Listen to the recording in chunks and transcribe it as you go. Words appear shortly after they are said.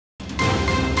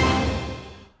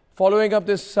Following up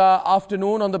this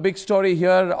afternoon on the big story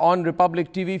here on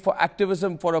Republic TV for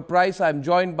Activism for a Price, I'm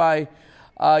joined by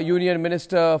Union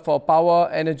Minister for Power,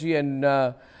 Energy and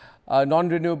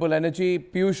Non-Renewable Energy,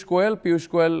 Piyush Goyal. Piyush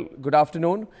Goyal, good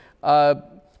afternoon.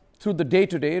 Through the day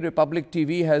today, Republic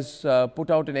TV has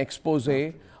put out an expose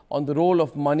on the role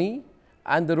of money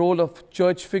and the role of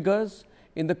church figures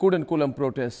in the Kudankulam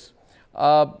protests.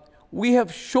 We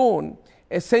have shown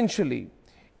essentially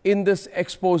in this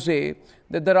expose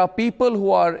that there are people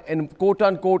who are in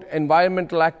quote-unquote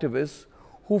environmental activists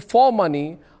who for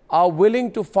money are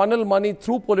willing to funnel money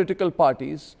through political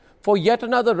parties for yet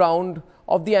another round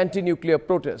of the anti-nuclear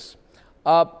protests.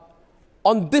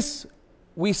 On this,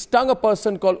 we stung a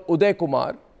person called Uday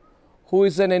Kumar, who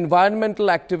is an environmental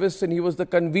activist, and he was the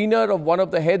convener of one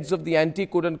of the heads of the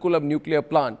anti-Kudankulam nuclear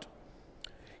plant.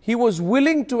 He was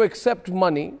willing to accept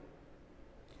money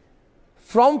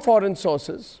from foreign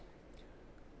sources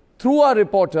through a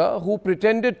reporter who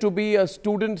pretended to be a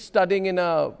student studying in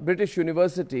a British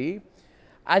university,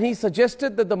 and he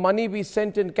suggested that the money be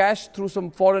sent in cash through some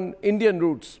foreign Indian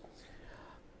routes.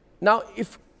 Now,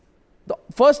 if the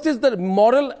first is the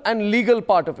moral and legal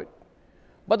part of it,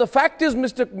 but the fact is,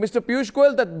 Mr. Piyush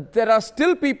Goyal, that there are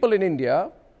still people in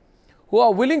India who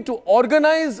are willing to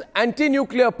organize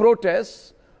anti-nuclear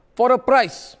protests for a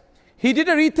price. He did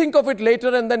a rethink of it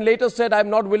later and then later said,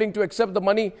 I'm not willing to accept the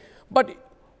money. But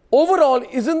overall,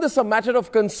 isn't this a matter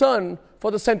of concern for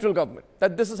the central government,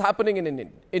 that this is happening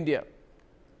in India?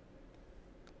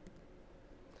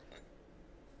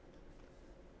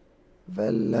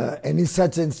 Well, any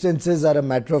such instances are a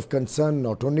matter of concern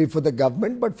not only for the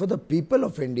government but for the people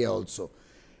of India also.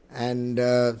 And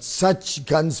such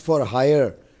guns for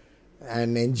hire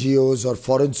and NGOs or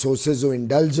foreign sources who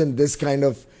indulge in this kind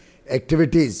of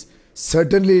activities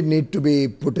certainly need to be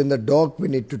put in the dock. We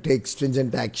need to take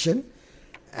stringent action.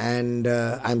 And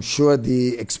I'm sure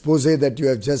the expose that you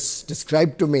have just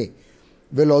described to me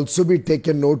will also be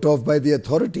taken note of by the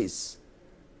authorities.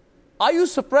 Are you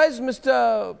surprised,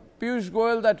 Mr. Piyush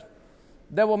Goyal, that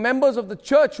there were members of the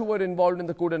church who were involved in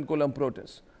the Kudankulam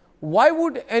protests? Why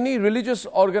would any religious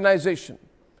organization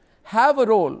have a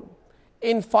role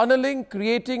in funneling,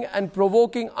 creating and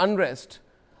provoking unrest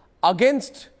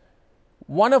against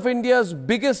one of India's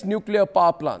biggest nuclear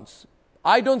power plants?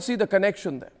 I don't see the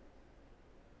connection there.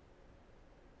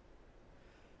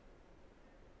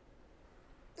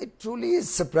 It truly is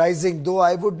surprising, though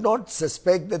I would not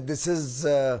suspect that this is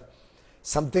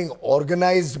something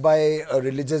organized by a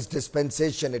religious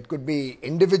dispensation. It could be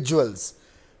individuals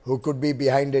who could be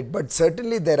behind it, but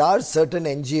certainly there are certain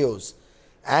NGOs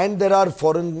and there are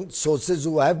foreign sources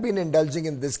who have been indulging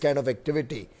in this kind of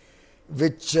activity,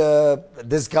 which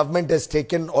this government has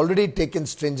already taken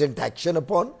stringent action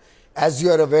upon. As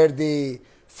you are aware, the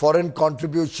foreign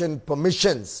contribution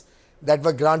permissions that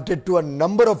were granted to a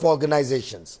number of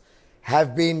organizations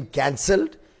have been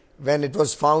cancelled when it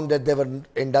was found that they were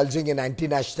indulging in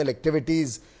anti-national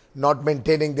activities, not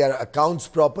maintaining their accounts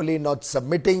properly, not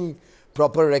submitting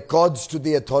proper records to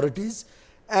the authorities.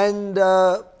 And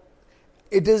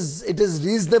it is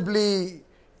reasonably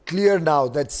clear now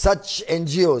that such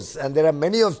NGOs, and there are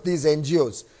many of these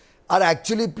NGOs, are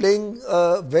actually playing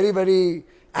a very, very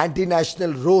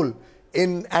anti-national role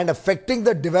in and affecting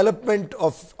the development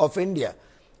of India.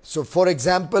 So, for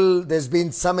example, there's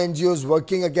been some NGOs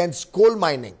working against coal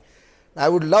mining. I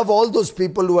would love all those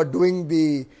people who are doing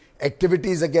the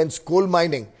activities against coal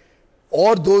mining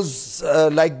or those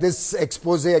like this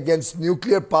expose against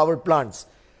nuclear power plants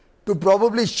to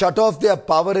probably shut off their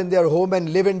power in their home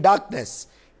and live in darkness.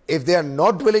 If they are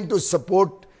not willing to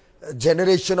support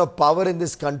generation of power in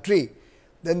this country,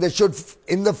 then they should,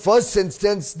 in the first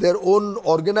instance, their own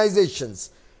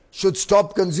organizations should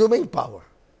stop consuming power.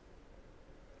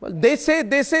 Well, they say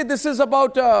this is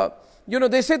about,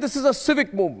 they say this is a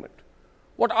civic movement.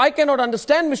 What I cannot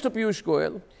understand, Mr. Piyush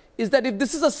Goyal, is that if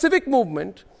this is a civic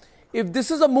movement, if this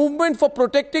is a movement for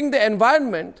protecting the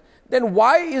environment, then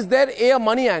why is there A, a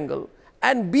money angle,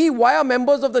 and B, why are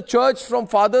members of the church, from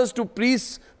fathers to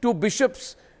priests to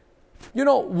bishops,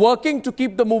 working to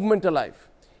keep the movement alive?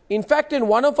 In fact, in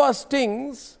one of our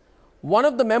stings, one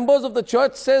of the members of the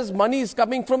church says money is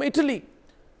coming from Italy.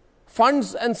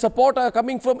 Funds and support are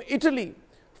coming from Italy.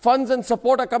 Funds and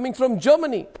support are coming from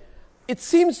Germany. It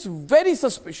seems very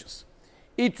suspicious.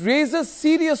 It raises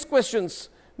serious questions,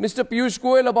 Mr. Piyush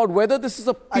Goyal, about whether this is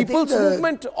a people's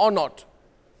movement or not.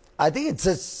 I think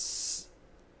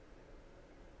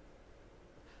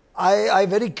I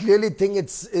very clearly think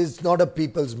it's not a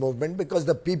people's movement, because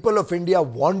the people of India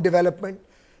want development.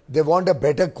 They want a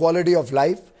better quality of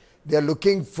life. They are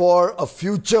looking for a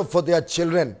future for their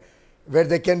children where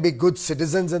they can be good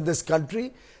citizens in this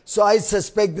country. So I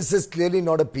suspect this is clearly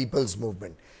not a people's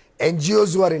movement.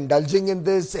 NGOs who are indulging in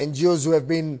this, NGOs who have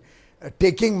been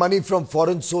taking money from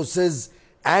foreign sources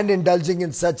and indulging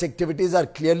in such activities are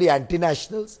clearly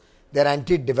anti-nationals. They're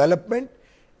anti-development.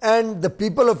 And the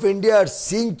people of India are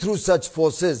seeing through such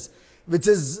forces, which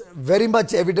is very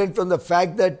much evident from the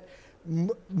fact that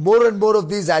more and more of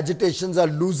these agitations are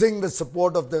losing the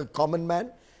support of the common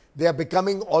man. They are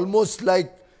becoming almost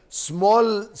like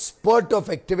small spurt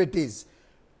of activities,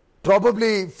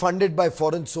 probably funded by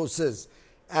foreign sources.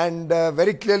 And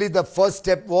very clearly the first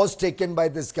step was taken by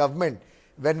this government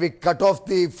when we cut off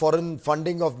the foreign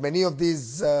funding of many of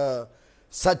these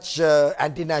such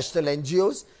anti-national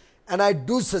NGOs. And I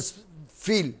do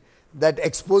feel that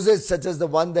exposés such as the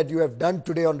one that you have done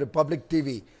today on Republic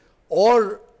TV,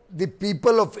 or the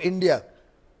people of India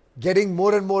getting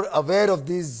more and more aware of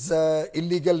these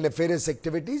illegal, nefarious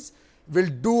activities, will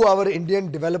do our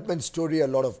Indian development story a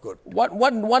lot of good.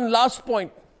 One last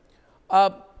point.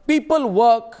 People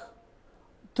work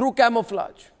through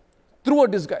camouflage, through a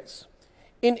disguise.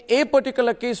 In a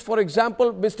particular case, for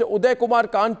example, Mr. Uday Kumar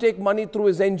can't take money through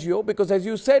his NGO because, as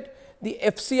you said, the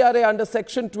FCRA under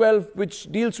Section 12,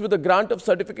 which deals with the grant of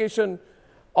certification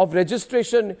of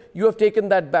registration, you have taken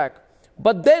that back.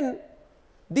 But then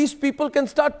these people can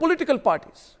start political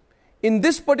parties. In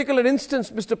this particular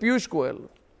instance, Mr. Piyush Goyal,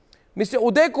 Mr.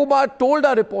 Uday Kumar told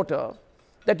our reporter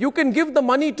that you can give the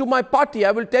money to my party,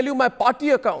 I will tell you my party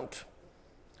account.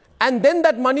 And then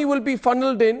that money will be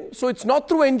funneled in. So it's not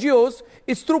through NGOs,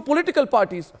 it's through political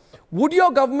parties. Would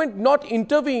your government not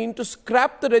intervene to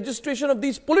scrap the registration of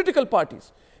these political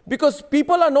parties? Because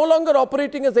people are no longer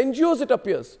operating as NGOs, it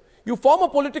appears. You form a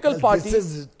political party. This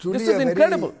is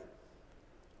incredible.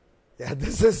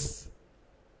 This is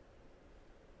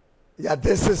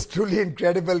truly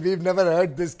incredible. We've never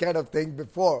heard this kind of thing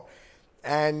before.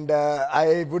 And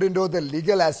I wouldn't know the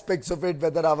legal aspects of it,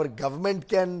 whether our government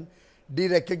can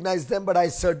de-recognize them, but I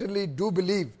certainly do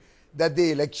believe that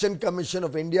the Election Commission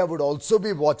of India would also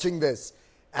be watching this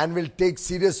and will take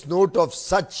serious note of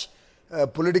such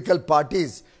political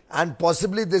parties, and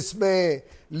possibly this may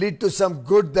lead to some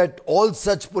good, that all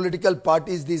such political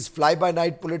parties, these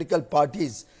fly-by-night political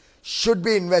parties, should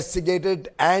be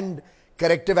investigated and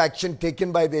corrective action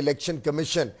taken by the Election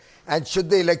Commission. And should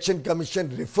the Election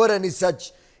Commission refer any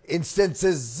such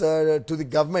instances to the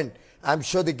government, I'm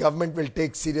sure the government will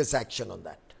take serious action on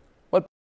that.